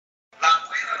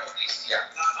The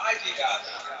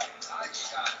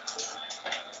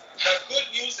good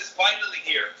news is finally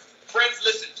here. Friends,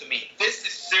 listen to me. This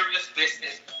is serious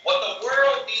business. What the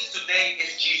world needs today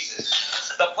is Jesus.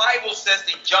 The Bible says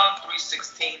in John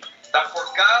 3:16 that for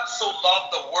God so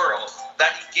loved the world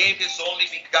that he gave his only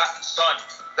begotten Son,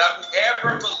 that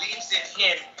whoever believes in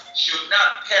him should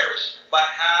not perish but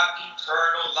have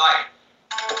eternal life.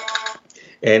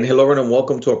 And hello, everyone, and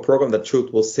welcome to our program, The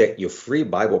Truth Will Set You Free,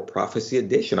 Bible Prophecy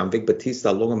Edition. I'm Vic Batista,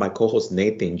 along with my co-host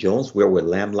Nathan Jones. We're with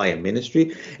Lamb Lion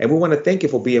Ministry, and we want to thank you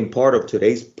for being part of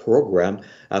today's program,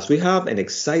 as we have an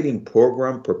exciting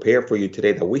program prepared for you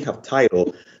today that we have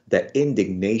titled The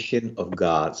Indignation of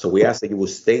God. So we ask that you will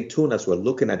stay tuned as we're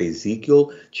looking at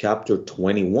Ezekiel chapter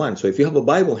 21. So if you have a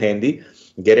Bible handy,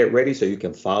 get it ready so you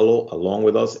can follow along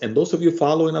with us. And those of you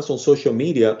following us on social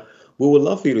media, we would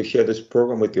love for you to share this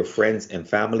program with your friends and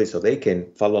family so they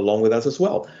can follow along with us as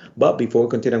well. But before we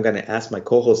continue, I'm going to ask my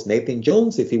co-host Nathan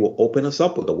Jones if he will open us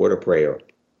up with a word of prayer.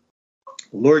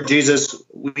 Lord Jesus,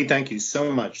 we thank you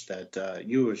so much that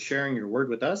you are sharing your word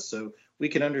with us so we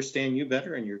can understand you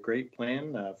better and your great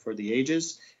plan for the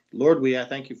ages. Lord, we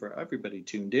thank you for everybody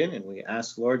tuned in, and we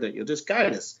ask, Lord, that you'll just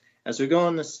guide us as we go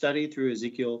on this study through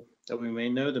Ezekiel, that we may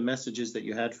know the messages that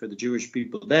you had for the Jewish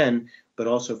people then, but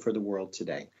also for the world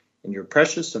today. In your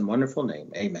precious and wonderful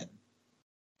name, amen.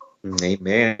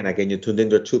 Amen. Again, you're tuned in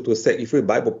to Truth Will Set You Free,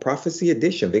 Bible Prophecy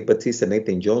Edition. Vic Batista,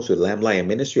 Nathan Jones with Lamb Lion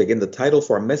Ministry. Again, the title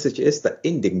for our message is The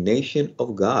Indignation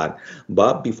of God.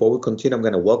 But before we continue, I'm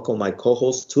going to welcome my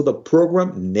co-host to the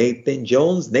program, Nathan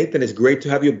Jones. Nathan, it's great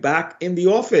to have you back in the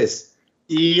office.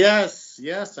 Yes.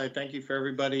 I thank you for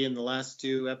everybody in the last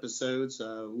two episodes.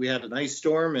 We had an ice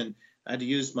storm, and I had to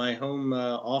use my home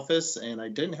office, and I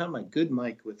didn't have my good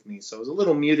mic with me, so I was a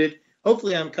little muted.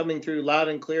 Hopefully I'm coming through loud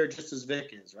and clear, just as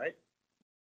Vic is, right?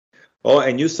 Oh,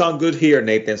 and you sound good here,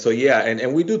 Nathan. So yeah,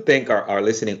 and we do thank our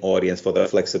listening audience for the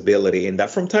flexibility in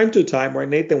that from time to time, right,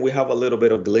 Nathan, we have a little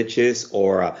bit of glitches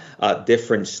or a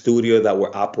different studio that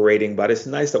we're operating, but it's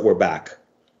nice that we're back.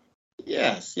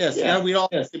 Yes. Yeah, we'd all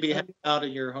have to be hanging out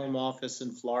in your home office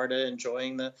in Florida,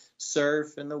 enjoying the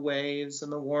surf and the waves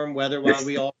and the warm weather while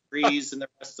we all freeze in the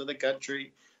rest of the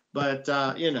country. But,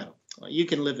 you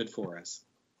can live it for us.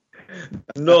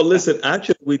 No, listen,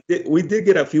 actually, we did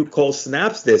get a few cold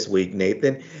snaps this week,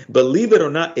 Nathan. Believe it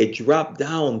or not, it dropped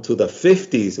down to the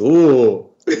 50s. Ooh.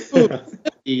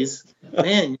 50s?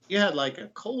 Man, you had like a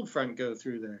cold front go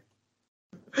through there.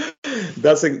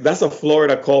 That's a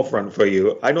Florida cold front for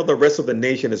you. I know the rest of the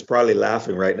nation is probably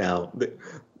laughing right now,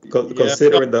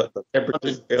 considering the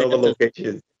temperatures in other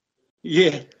locations.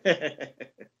 Yeah.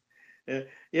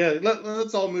 Yeah,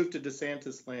 let's all move to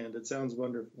DeSantis land. It sounds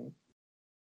wonderful.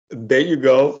 There you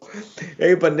go.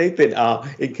 Hey, but Nathan,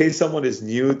 in case someone is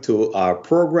new to our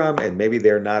program and maybe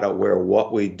they're not aware of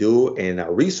what we do and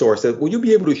our resources, will you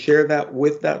be able to share that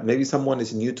with that? Maybe someone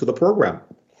is new to the program.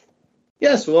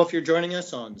 Yes, well, if you're joining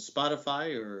us on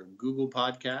Spotify or Google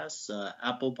Podcasts,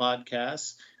 Apple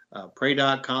Podcasts,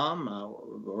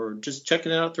 pray.com, or just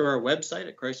checking it out through our website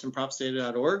at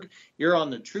christandprophecy.org, you're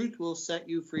on the Truth Will Set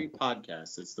You Free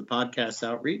podcast. It's the podcast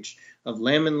outreach of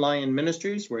Lamb and Lion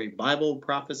Ministries. We're a Bible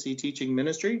prophecy teaching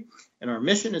ministry, and our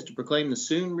mission is to proclaim the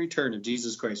soon return of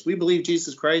Jesus Christ. We believe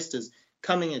Jesus Christ is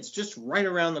coming. It's just right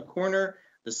around the corner.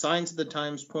 The signs of the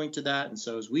times point to that, and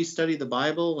so as we study the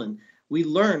Bible and we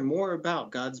learn more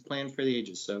about God's plan for the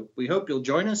ages. So we hope you'll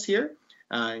join us here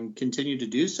and continue to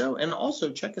do so. And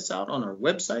also check us out on our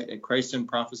website at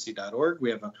christandprophecy.org. We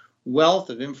have a wealth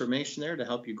of information there to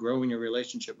help you grow in your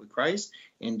relationship with Christ.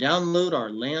 And download our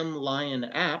Lamb Lion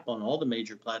app on all the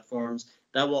major platforms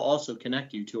that will also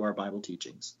connect you to our Bible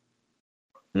teachings.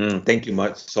 Thank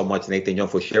you so much, Nathan Young,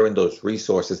 for sharing those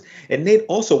resources. And Nate,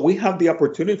 also, we have the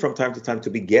opportunity from time to time to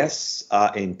be guests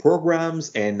in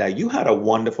programs, and you had a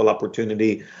wonderful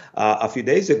opportunity a few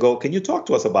days ago. Can you talk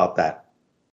to us about that?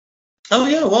 Oh,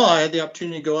 yeah. Well, I had the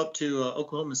opportunity to go up to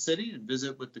Oklahoma City and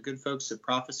visit with the good folks at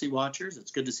Prophecy Watchers.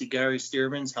 It's good to see Gary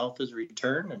Stearman's health has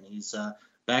returned, and he's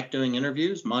back doing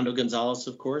interviews. Mondo Gonzalez,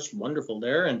 of course, wonderful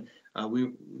there. And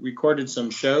we recorded some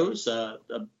shows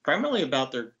primarily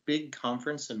about their big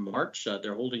conference in March.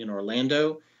 They're holding in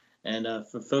Orlando. And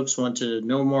if folks want to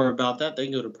know more about that, they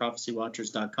can go to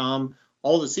prophecywatchers.com.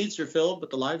 All the seats are filled, but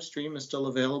the live stream is still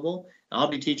available. I'll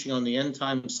be teaching on the end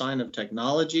time sign of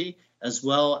technology, as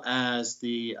well as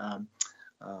the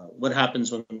what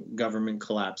happens when government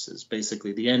collapses,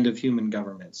 basically the end of human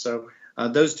government. So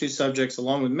those two subjects,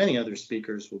 along with many other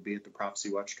speakers, will be at the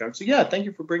Prophecy Watch Conference. So yeah, thank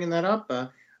you for bringing that up.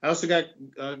 I also got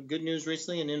good news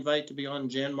recently, an invite to be on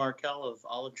Jan Markell of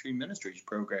Olive Tree Ministries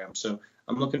program. So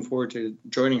I'm looking forward to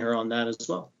joining her on that as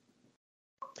well.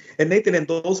 And Nathan, and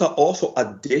those are also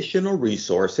additional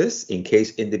resources in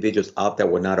case individuals out there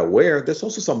were not aware. There's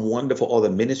also some wonderful other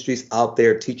ministries out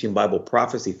there teaching Bible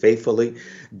prophecy faithfully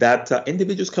that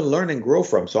individuals can learn and grow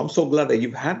from. So I'm so glad that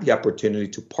you've had the opportunity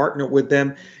to partner with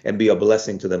them and be a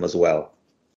blessing to them as well.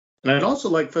 And I'd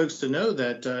also like folks to know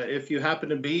that if you happen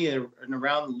to be in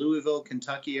around the Louisville,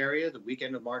 Kentucky area, the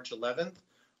weekend of March 11th,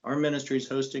 our ministry is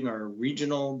hosting our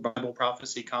regional Bible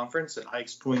prophecy conference at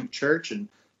Hikes Point Church in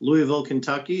Louisville,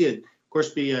 Kentucky. And of course,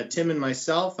 be Tim and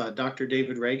myself, Dr.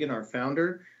 David Reagan, our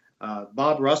founder,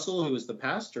 Bob Russell, who was the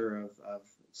pastor of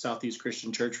Southeast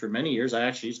Christian Church for many years. I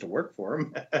actually used to work for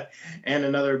him, and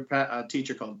another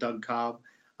teacher called Doug Cobb.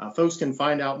 Folks can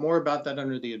find out more about that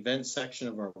under the events section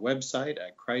of our website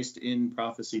at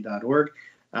christinprophecy.org.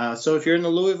 So if you're in the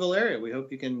Louisville area, we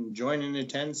hope you can join and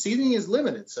attend. Seating is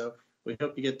limited, so we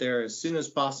hope you get there as soon as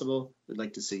possible. We'd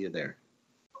like to see you there.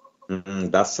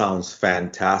 That sounds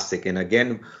fantastic. And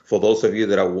again, for those of you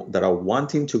that are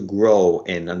wanting to grow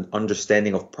in an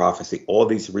understanding of prophecy, all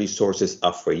these resources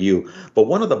are for you. But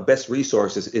one of the best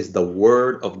resources is the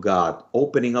Word of God,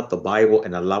 opening up the Bible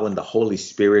and allowing the Holy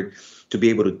Spirit to be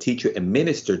able to teach you and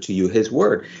minister to you His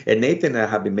Word. And Nathan and I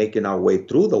have been making our way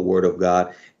through the Word of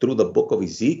God, through the book of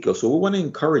Ezekiel. So we want to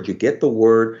encourage you, get the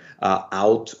Word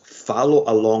out, follow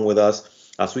along with us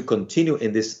as we continue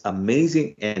in this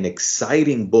amazing and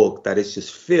exciting book that is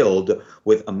just filled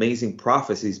with amazing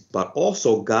prophecies, but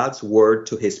also God's word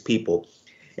to His people.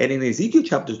 And in Ezekiel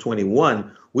chapter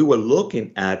 21, we were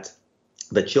looking at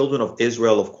the children of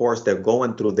Israel. Of course, they're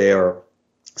going through their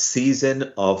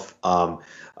season of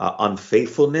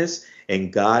unfaithfulness,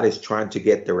 and God is trying to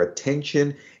get their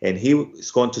attention, and He is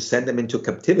going to send them into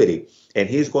captivity. And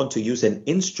He's going to use an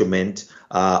instrument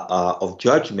of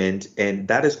judgment, and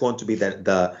that is going to be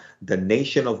the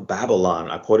nation of Babylon,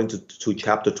 according to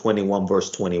chapter 21,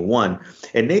 verse 21.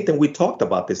 And Nathan, we talked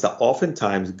about this, that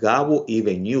oftentimes God will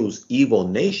even use evil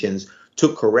nations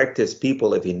to correct His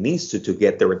people if He needs to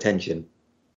get their attention.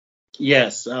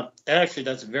 Yes, actually,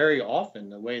 that's very often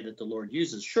the way that the Lord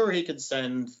uses. Sure, He could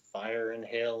send fire and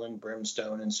hail and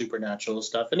brimstone and supernatural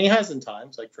stuff, and He has in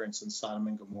times, like, for instance, Sodom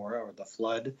and Gomorrah or the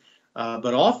flood.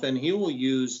 But often He will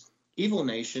use evil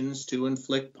nations to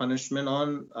inflict punishment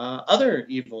on other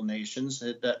evil nations,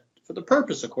 that for the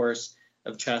purpose, of course,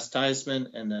 of chastisement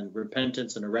and then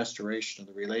repentance and a restoration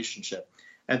of the relationship.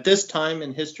 At this time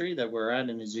in history that we're at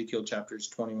in Ezekiel chapters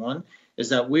 21 is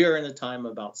that we are in a time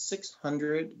about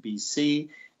 600 BC,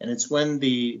 and it's when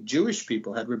the Jewish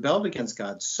people had rebelled against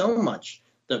God so much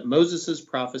that Moses'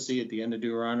 prophecy at the end of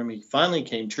Deuteronomy finally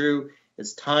came true.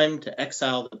 It's time to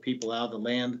exile the people out of the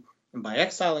land. And by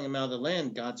exiling them out of the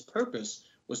land, God's purpose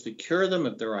was to cure them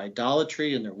of their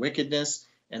idolatry and their wickedness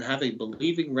and have a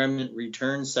believing remnant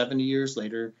return 70 years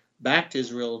later back to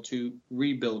Israel to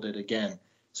rebuild it again.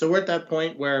 So we're at that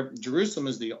point where Jerusalem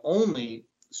is the only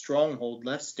stronghold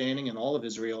left standing in all of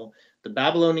Israel. The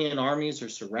Babylonian armies are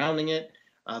surrounding it.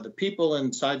 The people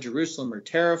inside Jerusalem are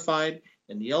terrified,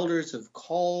 and the elders have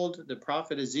called the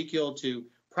prophet Ezekiel to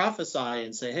prophesy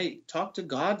and say, hey, talk to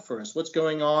God for us. What's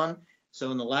going on? So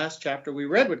in the last chapter, we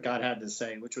read what God had to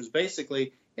say, which was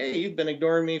basically, hey, you've been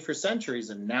ignoring me for centuries,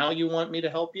 and now you want me to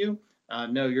help you?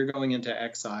 No, you're going into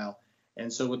exile.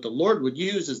 And so what the Lord would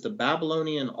use is the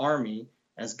Babylonian army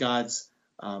as God's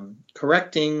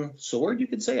correcting sword, you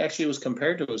could say. Actually, it was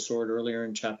compared to a sword earlier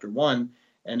in chapter 1,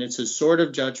 and it's a sword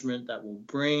of judgment that will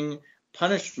bring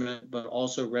punishment, but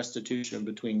also restitution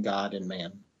between God and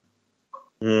man.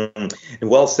 And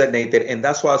well said, Nathan. And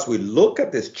that's why as we look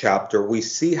at this chapter, we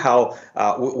see how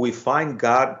we find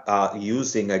God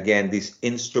using, again, these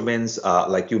instruments,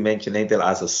 like you mentioned, Nathan,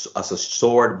 as a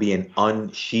sword being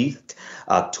unsheathed,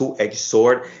 two-edged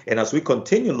sword. And as we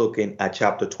continue looking at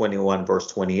chapter 21, verse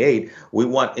 28, we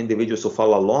want individuals to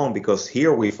follow along, because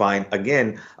here we find,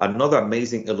 again, another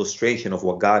amazing illustration of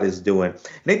what God is doing.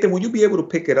 Nathan, will you be able to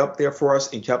pick it up there for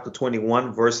us in chapter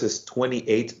 21, verses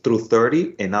 28 through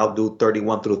 30? And I'll do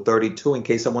 31 through 32 in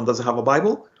case someone doesn't have a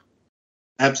Bible.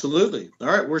 Absolutely. All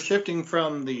right, we're shifting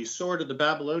from the sword of the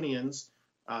Babylonians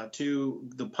to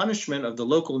the punishment of the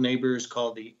local neighbors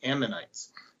called the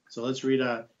Ammonites. So let's read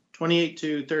 28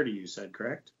 to 30, you said,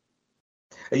 correct?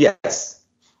 Yes.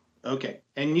 Okay.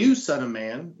 And you, son of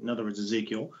man, in other words,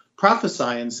 Ezekiel, prophesy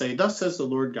and say, thus says the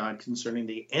Lord God concerning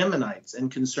the Ammonites and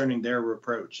concerning their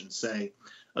reproach, and say,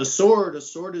 a sword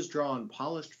is drawn,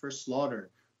 polished for slaughter,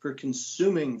 for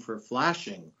consuming, for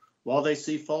flashing, while they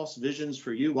see false visions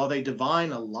for you, while they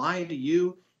divine a lie to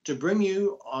you, to bring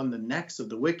you on the necks of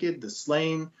the wicked, the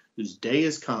slain, whose day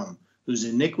is come, whose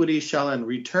iniquity shall end.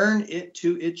 Return it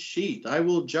to its sheath. I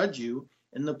will judge you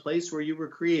in the place where you were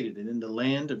created and in the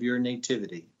land of your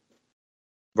nativity.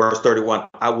 Verse 31,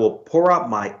 I will pour out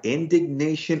my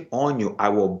indignation on you. I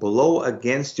will blow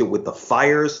against you with the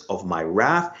fires of my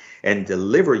wrath and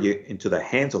deliver you into the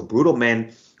hands of brutal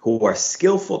men who are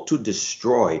skillful to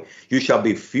destroy. You shall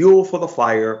be fuel for the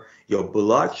fire. Your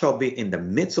blood shall be in the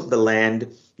midst of the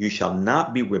land. You shall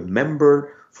not be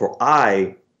remembered, for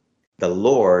I, the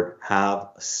Lord,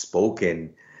 have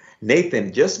spoken.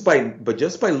 Nathan, just by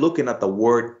looking at the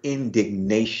word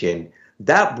indignation,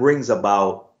 that brings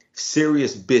about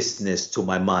serious business to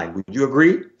my mind. Would you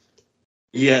agree?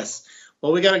 Yes.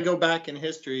 Well, we got to go back in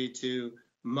history to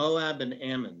Moab and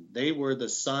Ammon. They were the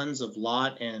sons of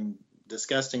Lot and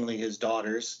disgustingly his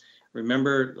daughters.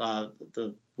 Remember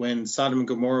when Sodom and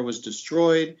Gomorrah was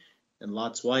destroyed and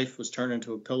Lot's wife was turned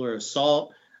into a pillar of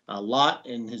salt. Lot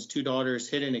and his two daughters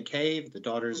hid in a cave. The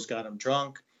daughters got him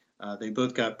drunk. They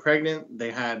both got pregnant.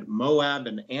 They had Moab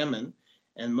and Ammon.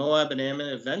 And Moab and Ammon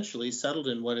eventually settled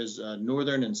in what is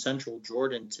northern and central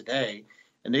Jordan today.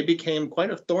 And they became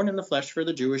quite a thorn in the flesh for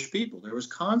the Jewish people. There was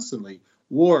constantly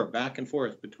war back and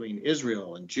forth between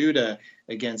Israel and Judah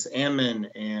against Ammon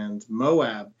and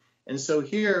Moab. And so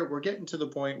here we're getting to the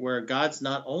point where God's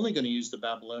not only going to use the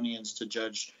Babylonians to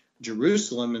judge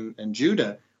Jerusalem and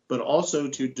Judah, but also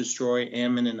to destroy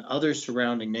Ammon and other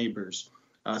surrounding neighbors.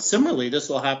 Similarly, this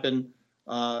will happen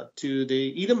to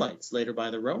the Edomites later by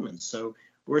the Romans. So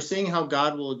we're seeing how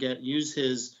God will use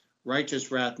his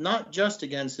righteous wrath, not just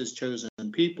against his chosen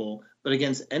people, but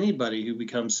against anybody who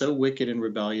becomes so wicked and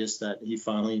rebellious that he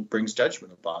finally brings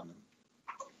judgment upon them.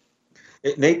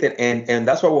 Nathan, and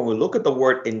that's why when we look at the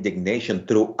word indignation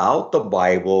throughout the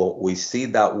Bible, we see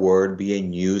that word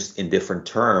being used in different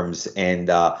terms. And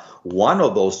one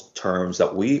of those terms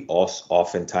that we also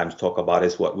oftentimes talk about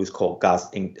is what we call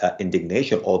God's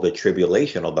indignation, or the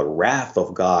tribulation, or the wrath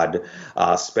of God,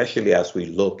 especially as we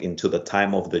look into the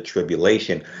time of the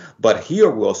tribulation. But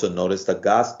here we also notice that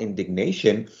God's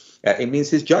indignation, it means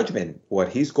his judgment, what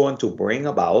he's going to bring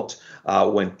about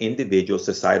when individuals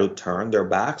decide to turn their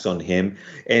backs on him.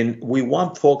 And we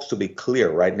want folks to be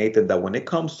clear, right, Nathan, that when it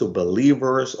comes to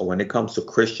believers, or when it comes to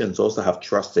Christians also have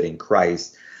trusted in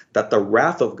Christ, that the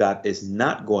wrath of God is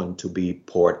not going to be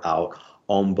poured out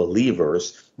on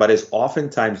believers, but is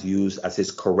oftentimes used as his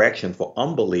correction for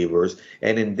unbelievers,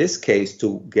 and in this case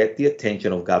to get the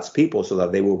attention of God's people so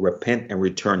that they will repent and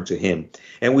return to him.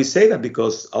 And we say that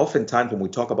because oftentimes when we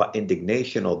talk about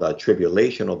indignation or the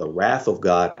tribulation or the wrath of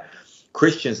God,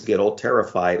 Christians get all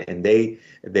terrified, and they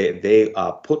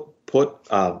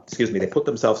put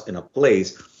themselves in a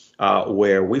place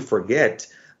where we forget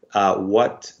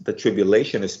what the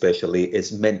tribulation especially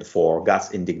is meant for,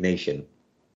 God's indignation.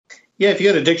 Yeah, if you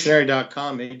go to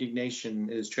dictionary.com, indignation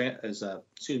is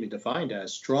defined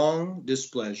as strong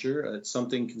displeasure at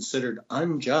something considered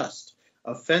unjust,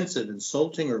 offensive,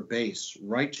 insulting, or base,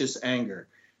 righteous anger.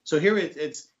 So here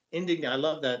it's indignant. I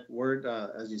love that word,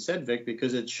 as you said, Vic,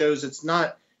 because it shows it's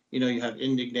not, you have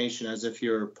indignation as if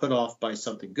you're put off by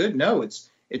something good. No, it's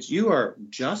you are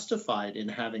justified in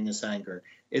having this anger.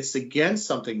 It's against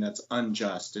something that's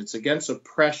unjust. It's against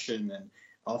oppression and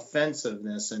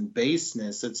offensiveness and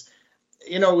baseness. It's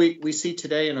we see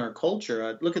today in our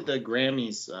culture, look at the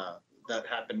Grammys that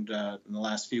happened in the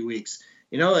last few weeks.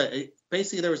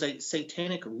 Basically there was a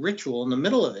satanic ritual in the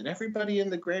middle of it. Everybody in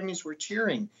the Grammys were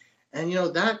cheering. And,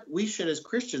 that we should as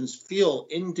Christians feel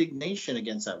indignation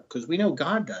against that, because we know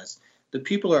God does. The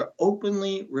people are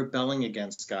openly rebelling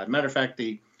against God. Matter of fact,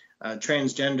 the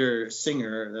transgender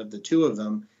singer of the two of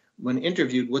them, when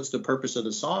interviewed, what's the purpose of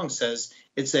the song, says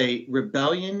it's a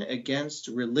rebellion against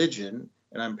religion.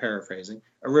 And I'm paraphrasing,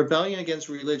 a rebellion against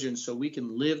religion so we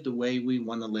can live the way we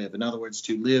want to live. In other words,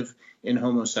 to live in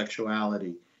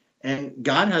homosexuality. And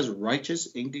God has righteous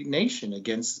indignation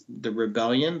against the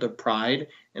rebellion, the pride,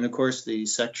 and of course the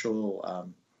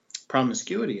sexual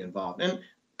promiscuity involved, and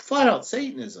flat out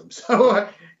Satanism. So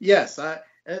yes,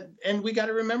 and we got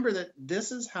to remember that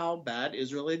this is how bad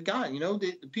Israel had gotten.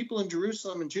 The people in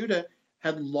Jerusalem and Judah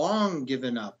had long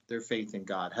given up their faith in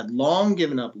God, had long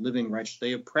given up living righteous.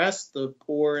 They oppressed the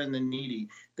poor and the needy.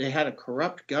 They had a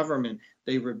corrupt government.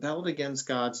 They rebelled against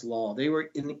God's law. They were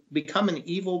become an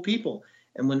evil people.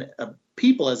 And when a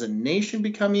people as a nation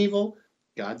become evil,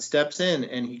 God steps in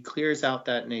and he clears out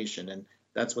that nation. And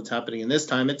that's what's happening in this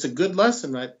time. It's a good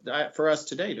lesson, right, for us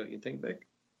today, don't you think, Vic?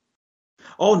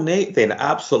 Oh, Nathan,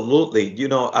 absolutely.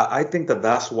 I think that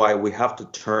that's why we have to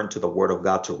turn to the Word of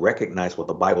God to recognize what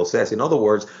the Bible says. In other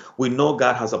words, we know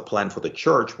God has a plan for the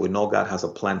church, we know God has a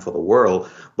plan for the world,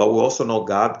 but we also know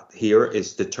God here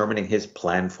is determining his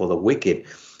plan for the wicked.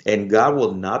 And God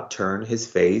will not turn his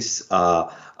face,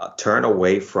 turn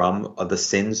away from the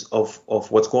sins of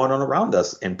what's going on around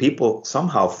us. And people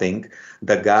somehow think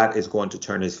that God is going to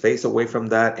turn his face away from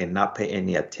that and not pay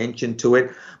any attention to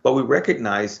it. But we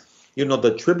recognize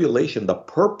the tribulation, the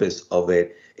purpose of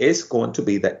it is going to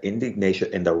be the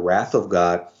indignation and the wrath of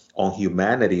God on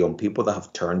humanity, on people that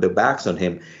have turned their backs on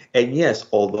him. And yes,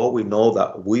 although we know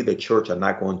that we, the church, are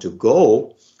not going to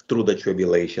go through the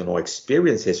tribulation or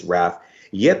experience his wrath,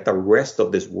 yet the rest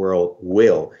of this world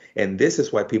will. And this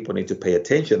is why people need to pay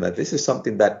attention, that this is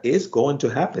something that is going to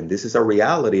happen. This is a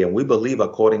reality. And we believe,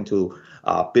 according to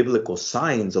biblical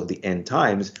signs of the end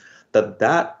times,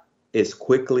 that is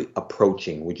quickly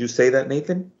approaching. Would you say that,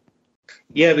 Nathan?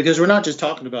 Yeah, because we're not just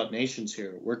talking about nations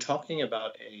here. We're talking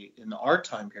about in our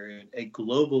time period, a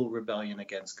global rebellion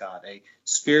against God, a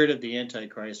spirit of the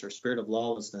Antichrist, or spirit of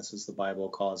lawlessness, as the Bible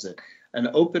calls it, an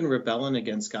open rebellion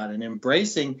against God, and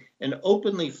embracing and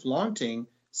openly flaunting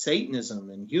Satanism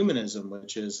and humanism,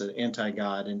 which is an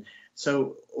anti-God. And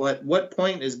so at what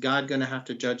point is God going to have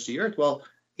to judge the earth? Well,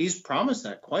 he's promised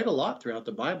that quite a lot throughout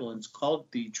the Bible, and it's called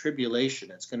the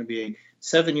tribulation. It's going to be a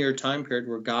 7-year time period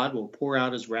where God will pour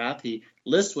out his wrath. He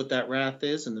lists what that wrath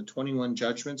is in the 21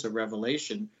 judgments of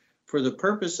Revelation for the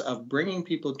purpose of bringing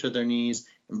people to their knees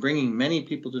and bringing many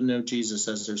people to know Jesus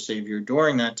as their Savior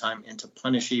during that time and to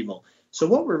punish evil. So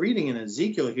what we're reading in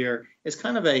Ezekiel here is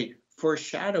kind of a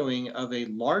foreshadowing of a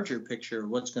larger picture of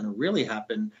what's going to really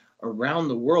happen around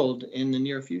the world in the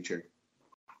near future.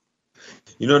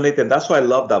 Nathan, that's why I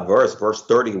love that verse. Verse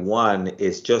 31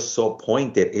 is just so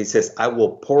pointed. It says, I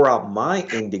will pour out my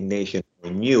indignation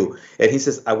on you. And he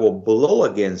says, I will blow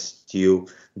against you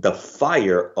the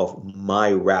fire of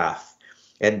my wrath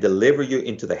and deliver you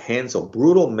into the hands of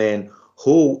brutal men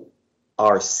who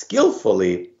are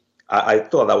skillfully, I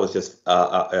thought that was just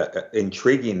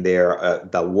intriguing there,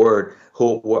 the word,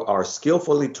 who are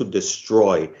skillfully to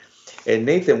destroy. And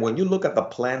Nathan, when you look at the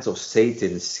plans of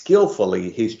Satan, skillfully,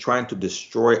 he's trying to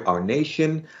destroy our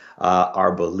nation,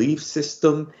 our belief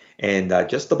system, and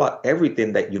just about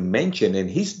everything that you mentioned. And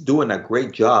he's doing a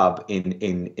great job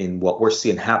in what we're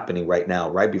seeing happening right now,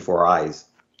 right before our eyes.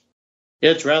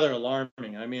 Yeah, it's rather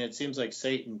alarming. I mean, it seems like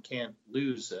Satan can't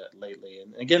lose lately.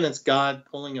 And again, it's God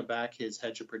pulling back his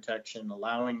hedge of protection,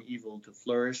 allowing evil to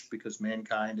flourish because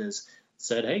mankind has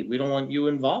said, hey, we don't want you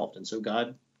involved. And so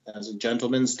God, as a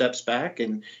gentleman, steps back.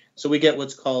 And so we get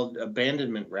what's called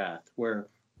abandonment wrath, where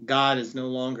God is no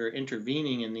longer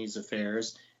intervening in these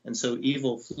affairs. And so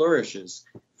evil flourishes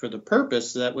for the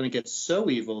purpose that when it gets so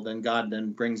evil, then God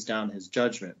then brings down his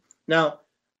judgment. Now,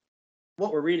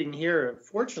 what we're reading here,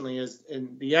 fortunately, is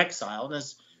in the exile. And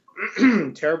as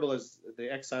terrible as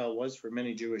the exile was for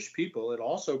many Jewish people, it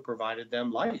also provided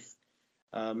them life.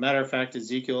 Matter of fact,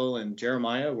 Ezekiel and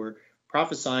Jeremiah were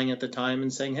prophesying at the time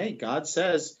and saying, hey, God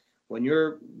says when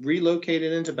you're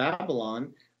relocated into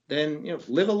Babylon, then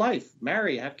live a life,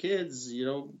 marry, have kids,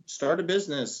 start a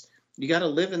business. You got to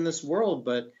live in this world.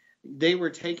 But they were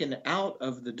taken out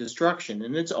of the destruction.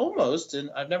 And it's almost,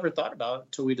 and I've never thought about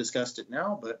it till we discussed it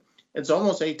now, but it's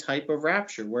almost a type of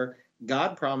rapture where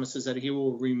God promises that he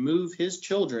will remove his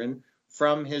children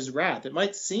from his wrath. It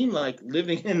might seem like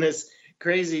living in this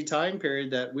crazy time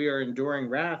period that we are enduring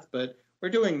wrath, but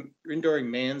we're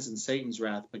enduring man's and Satan's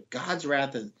wrath, but God's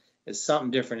wrath is something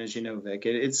different, as you know, Vic.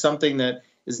 It's something that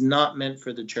is not meant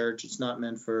for the church. It's not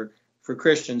meant for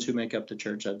Christians who make up the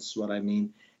church. That's what I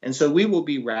mean. And so we will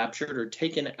be raptured or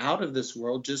taken out of this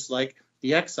world, just like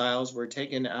the exiles were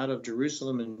taken out of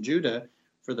Jerusalem and Judah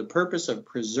for the purpose of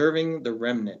preserving the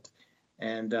remnant.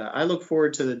 And I look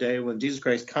forward to the day when Jesus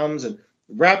Christ comes and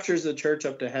raptures the church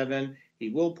up to heaven. He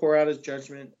will pour out his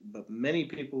judgment, but many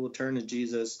people will turn to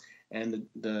Jesus. And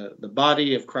the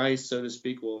body of Christ, so to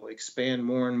speak, will expand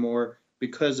more and more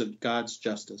because of God's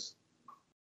justice.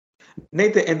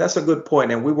 Nathan, and that's a good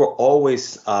point. And we were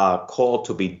always called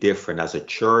to be different as a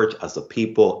church, as a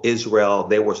people. Israel,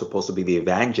 they were supposed to be the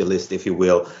evangelist, if you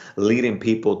will, leading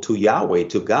people to Yahweh,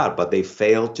 to God, but they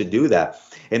failed to do that.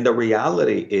 And the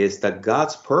reality is that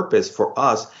God's purpose for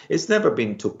us is never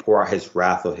been to pour out his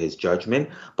wrath or his judgment,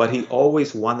 but he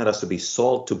always wanted us to be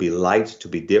salt, to be light, to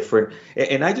be different.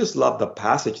 And I just love the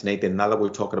passage, Nathan, now that we're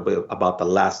talking about the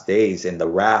last days and the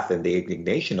wrath and the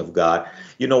indignation of God.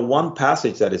 One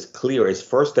passage that is clear is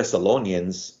 1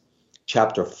 Thessalonians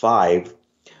chapter 5,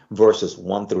 verses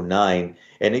 1 through 9.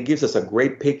 And it gives us a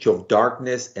great picture of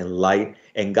darkness and light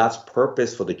and God's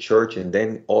purpose for the church, and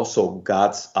then also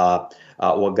God's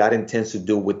what God intends to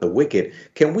do with the wicked.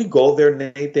 Can we go there,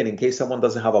 Nathan, in case someone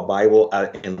doesn't have a Bible,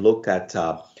 and look at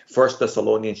 1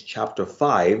 Thessalonians chapter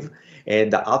 5?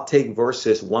 And I'll take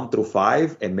verses 1 through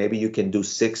 5, and maybe you can do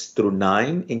 6 through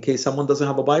 9 in case someone doesn't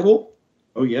have a Bible.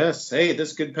 Oh, yes. Hey,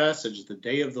 this good passage, the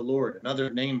day of the Lord, another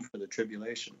name for the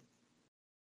tribulation.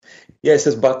 Yeah, it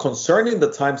says, but concerning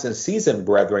the times and season,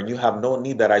 brethren, you have no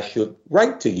need that I should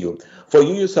write to you. For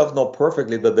you yourself know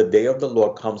perfectly that the day of the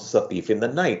Lord comes as a thief in the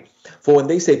night. For when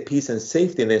they say peace and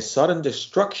safety, and then sudden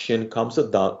destruction comes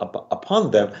upon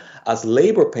them as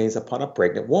labor pains upon a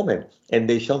pregnant woman, and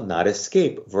they shall not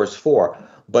escape. Verse 4,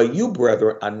 but you,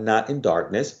 brethren, are not in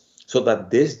darkness, so that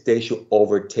this day should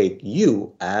overtake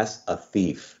you as a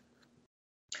thief.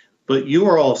 But you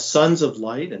are all sons of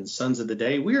light and sons of the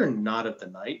day. We are not of the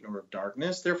night nor of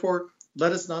darkness. Therefore,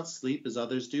 let us not sleep as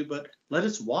others do, but let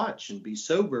us watch and be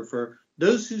sober. For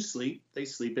those who sleep, they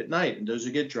sleep at night, and those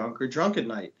who get drunk are drunk at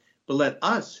night. But let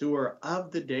us who are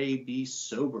of the day be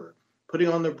sober, putting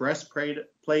on the breastplate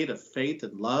of faith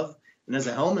and love, and as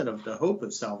a helmet of the hope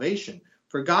of salvation.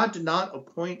 For God did not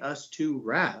appoint us to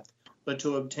wrath, but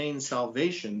to obtain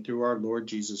salvation through our Lord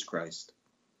Jesus Christ.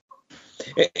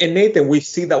 And Nathan, we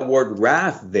see that word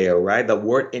wrath there, right? The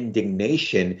word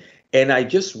indignation. And I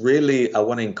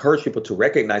want to encourage people to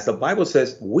recognize the Bible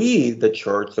says we, the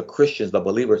church, the Christians, the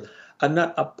believers, are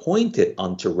not appointed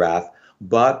unto wrath,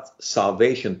 but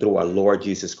salvation through our Lord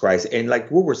Jesus Christ. And like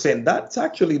we were saying, that's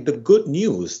actually the good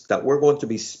news, that we're going to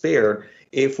be spared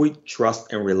if we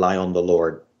trust and rely on the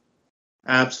Lord.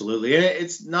 Absolutely. And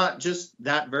it's not just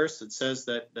that verse that says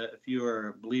that if you are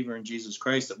a believer in Jesus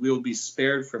Christ, that we will be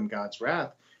spared from God's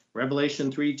wrath.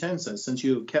 Revelation 3:10 says, since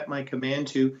you have kept my command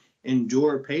to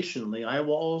endure patiently, I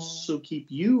will also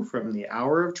keep you from the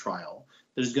hour of trial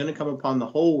that is going to come upon the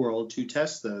whole world to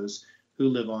test those who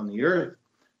live on the earth.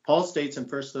 Paul states in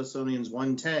 1 Thessalonians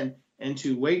 1:10, and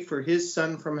to wait for his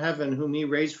Son from heaven, whom he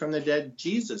raised from the dead,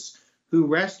 Jesus, who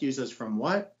rescues us from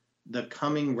what? The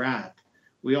coming wrath.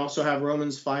 We also have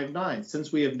Romans 5:9.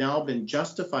 Since we have now been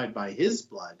justified by his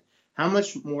blood, how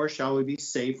much more shall we be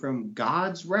saved from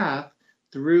God's wrath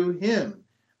through him?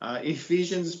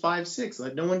 Ephesians 5:6.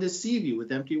 Let no one deceive you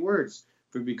with empty words.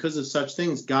 For because of such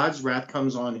things, God's wrath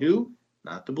comes on who?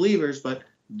 Not the believers, but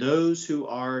those who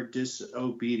are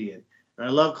disobedient. And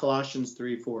I love Colossians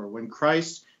 3:4. When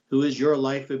Christ, who is your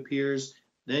life, appears,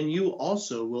 then you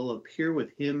also will appear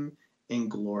with him in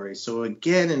glory. So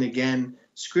again and again,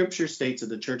 Scripture states that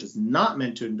the church is not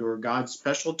meant to endure God's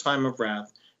special time of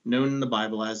wrath, known in the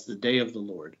Bible as the day of the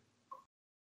Lord.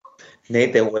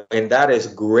 Nathan, and that is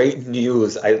great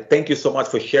news. I thank you so much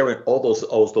for sharing all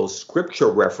those scripture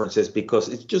references, because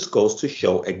it just goes to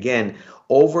show again,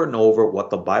 over and over, what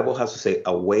the Bible has to say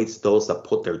awaits those that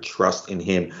put their trust in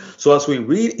him. So as we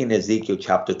read in Ezekiel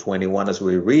chapter 21, as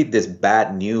we read this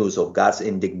bad news of God's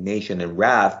indignation and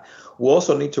wrath, we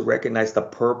also need to recognize the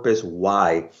purpose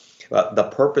why. The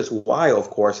purpose why, of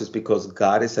course, is because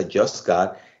God is a just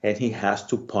God and he has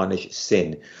to punish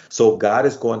sin. So God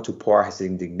is going to pour his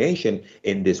indignation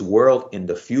in this world, in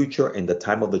the future, in the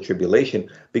time of the tribulation,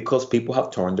 because people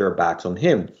have turned their backs on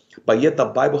him. But yet the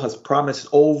Bible has promised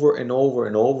over and over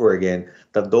and over again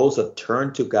that those that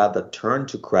turn to God, that turn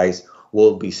to Christ,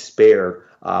 will be spared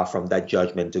from that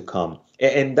judgment to come.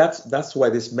 And that's why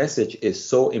this message is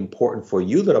so important for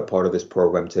you that are part of this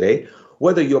program today.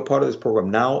 Whether you're part of this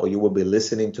program now or you will be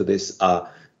listening to this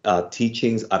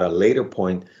teachings at a later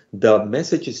point, the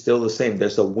message is still the same.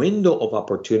 There's a window of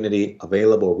opportunity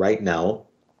available right now.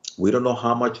 We don't know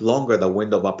how much longer the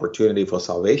window of opportunity for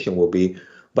salvation will be,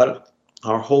 but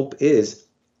our hope is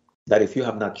that if you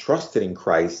have not trusted in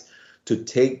Christ, to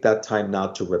take that time now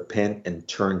to repent and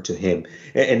turn to him.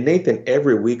 And Nathan,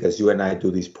 every week as you and I do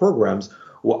these programs,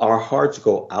 our hearts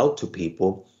go out to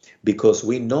people, because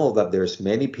we know that there's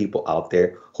many people out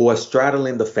there who are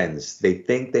straddling the fence. They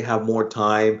think they have more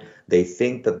time. They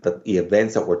think that the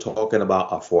events that we're talking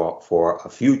about are for a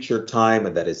future time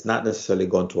and that it's not necessarily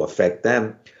going to affect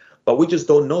them. But we just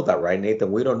don't know that, right,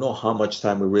 Nathan? We don't know how much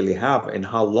time we really have and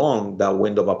how long that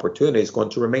window of opportunity is going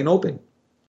to remain open.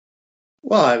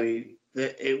 Well, I mean,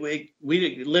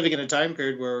 we living in a time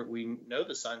period where we know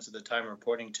the signs of the time are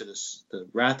pointing to the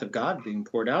wrath of God being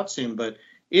poured out soon. But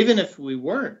even if we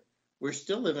weren't, we're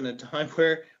still living in a time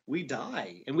where we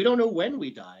die, and we don't know when we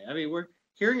die. I mean, we're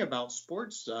hearing about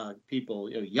sports people,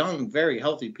 young, very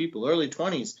healthy people, early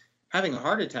 20s, having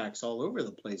heart attacks all over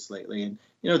the place lately. And,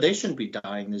 they shouldn't be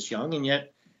dying this young. And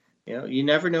yet, you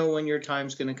never know when your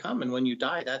time's going to come. And when you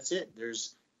die, that's it.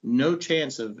 There's no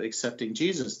chance of accepting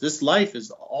Jesus. This life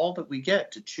is all that we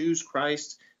get, to choose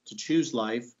Christ, to choose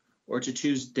life, or to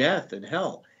choose death and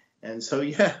hell. And so,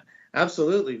 yeah,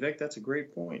 absolutely, Vic, that's a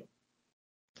great point.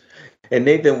 And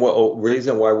Nathan, what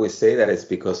reason why we say that is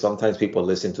because sometimes people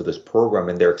listen to this program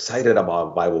and they're excited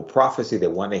about Bible prophecy. They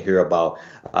want to hear about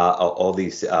all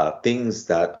these things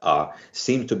that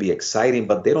seem to be exciting,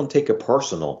 but they don't take it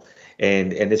personal.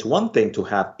 And it's one thing to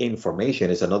have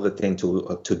information; it's another thing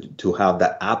to have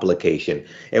that application.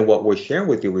 And what we're sharing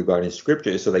with you regarding Scripture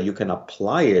is so that you can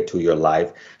apply it to your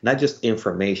life, not just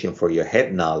information for your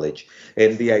head knowledge.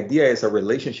 And the idea is a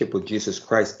relationship with Jesus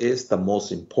Christ is the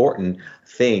most important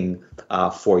thing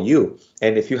for you.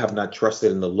 And if you have not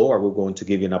trusted in the Lord, we're going to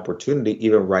give you an opportunity,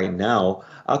 even right now,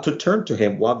 to turn to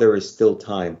Him while there is still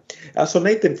time. So,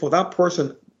 Nathan, for that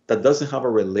person that doesn't have a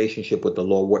relationship with the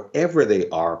Lord, wherever they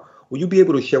are, will you be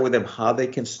able to share with them how they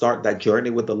can start that journey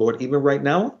with the Lord even right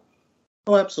now?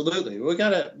 Oh, absolutely. We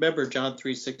got to remember John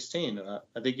 3:16.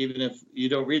 I think even if you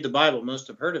don't read the Bible, most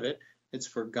have heard of it. It's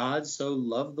for God so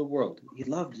loved the world. He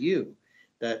loved you,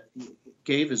 that He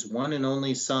gave His one and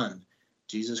only Son,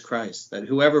 Jesus Christ, that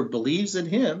whoever believes in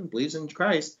Him, believes in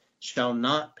Christ, shall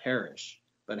not perish,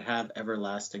 but have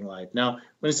everlasting life. Now,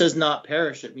 when it says not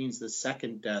perish, it means the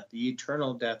second death, the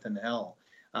eternal death in hell.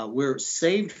 We're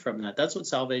saved from that. That's what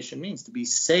salvation means, to be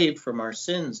saved from our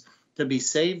sins, to be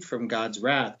saved from God's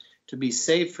wrath, to be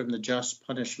saved from the just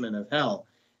punishment of hell.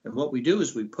 And what we do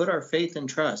is we put our faith and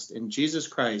trust in Jesus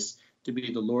Christ to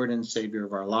be the Lord and Savior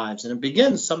of our lives. And it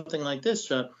begins something like this.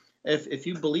 If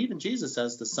you believe in Jesus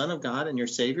as the Son of God and your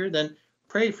Savior, then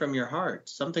pray from your heart.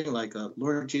 Something like,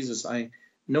 Lord Jesus, I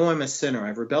know I'm a sinner.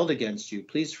 I've rebelled against you.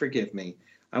 Please forgive me.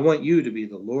 I want you to be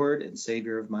the Lord and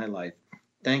Savior of my life.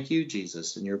 Thank you,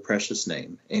 Jesus, in your precious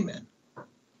name. Amen.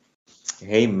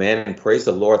 Amen. And praise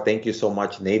the Lord. Thank you so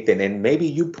much, Nathan. And maybe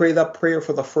you pray that prayer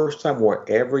for the first time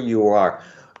wherever you are.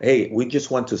 Hey, we just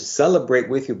want to celebrate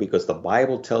with you because the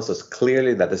Bible tells us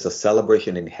clearly that there's a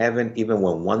celebration in heaven even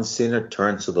when one sinner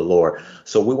turns to the Lord.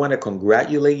 So we want to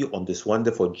congratulate you on this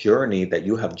wonderful journey that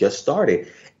you have just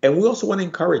started. And we also want to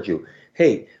encourage you.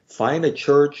 Hey, find a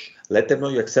church, let them know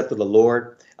you accepted the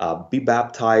Lord, be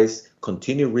baptized,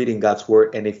 continue reading God's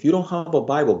word. And if you don't have a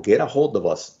Bible, get a hold of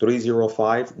us,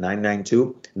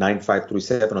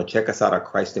 305-992-9537, or check us out at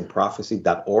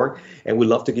christinprophecy.org. And we'd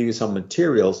love to give you some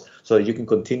materials so that you can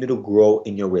continue to grow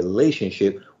in your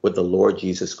relationship with the Lord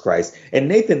Jesus Christ. And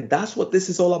Nathan, that's what this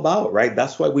is all about, right?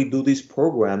 That's why we do these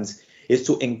programs, is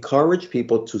to encourage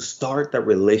people to start that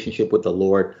relationship with the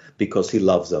Lord because He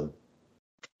loves them.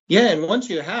 Yeah, and once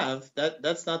you have,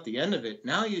 that's not the end of it.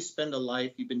 Now you spend a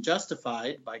life, you've been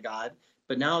justified by God,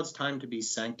 but now it's time to be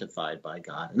sanctified by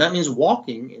God. And that means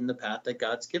walking in the path that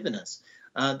God's given us.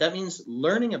 That means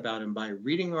learning about Him by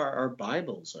reading our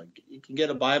Bibles. You can get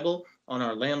a Bible on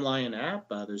our Lamb Lion app.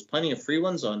 There's plenty of free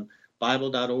ones on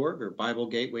Bible.org or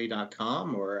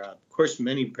BibleGateway.com, or, of course,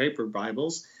 many paper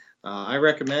Bibles. I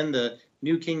recommend the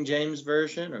New King James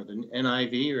Version or the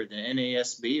NIV or the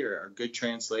NASB are good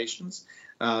translations.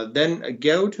 Then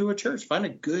go to a church. Find a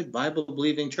good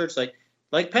Bible-believing church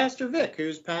like Pastor Vic,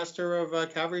 who's pastor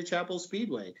of Calvary Chapel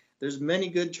Speedway. There's many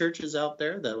good churches out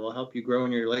there that will help you grow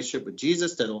in your relationship with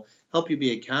Jesus, that will help you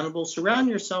be accountable. Surround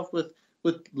yourself with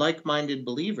like-minded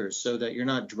believers so that you're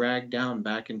not dragged down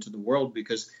back into the world,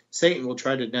 because Satan will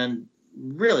try to then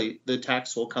really the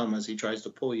attacks will come as he tries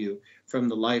to pull you from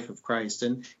the life of Christ.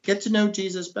 And get to know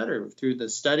Jesus better through the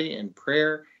study and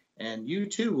prayer. And you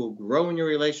too will grow in your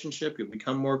relationship. You'll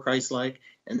become more Christ-like.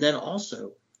 And then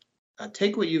also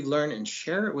take what you've learned and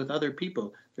share it with other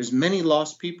people. There's many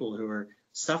lost people who are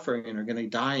suffering and are going to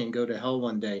die and go to hell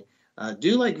one day.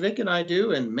 Do like Vic and I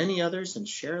do, and many others, and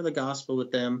share the gospel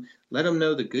with them. Let them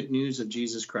know the good news of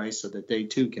Jesus Christ so that they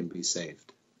too can be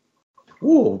saved.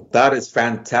 Ooh, that is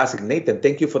fantastic. Nathan,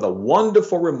 thank you for the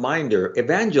wonderful reminder.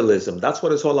 Evangelism, that's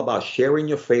what it's all about, sharing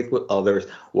your faith with others,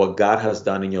 what God has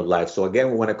done in your life. So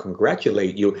again, we want to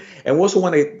congratulate you. And we also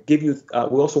want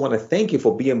to thank you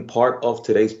for being part of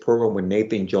today's program with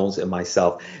Nathan Jones and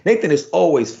myself. Nathan, it's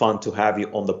always fun to have you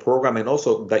on the program, and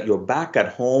also that you're back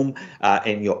at home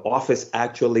in your office,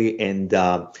 actually. And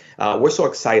we're so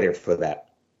excited for that.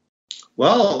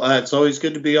 Well, it's always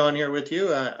good to be on here with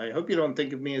you. I hope you don't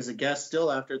think of me as a guest still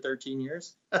after 13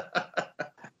 years.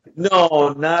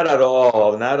 No, not at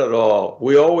all. Not at all.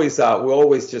 We always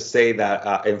just say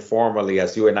that informally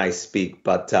as you and I speak,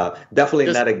 but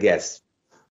definitely not a guest.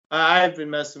 I've been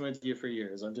messing with you for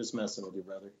years. I'm just messing with you,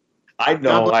 brother. I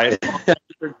know. God bless you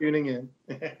for tuning in.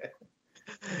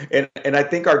 And I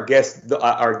think our guests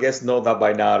know that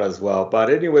by now as well. But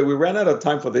anyway, we ran out of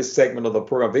time for this segment of the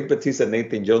program. Vic Batista and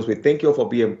Nathan Jones, we thank you all for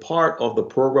being part of the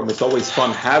program. It's always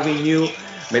fun having you.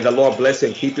 May the Lord bless you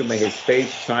and keep you. May his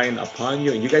face shine upon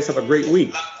you. And you guys have a great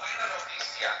week. The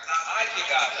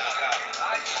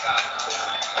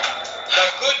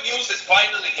good news is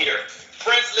finally here.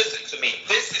 Friends, listen to me.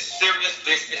 This is serious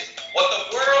business. What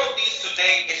the world needs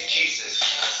today is Jesus.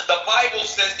 The Bible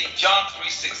says in John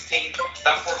 3:16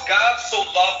 that for God so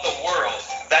loved the world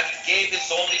that he gave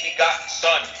his only begotten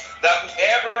Son, that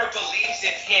whoever believes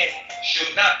in him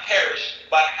should not perish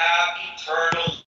but have eternal life.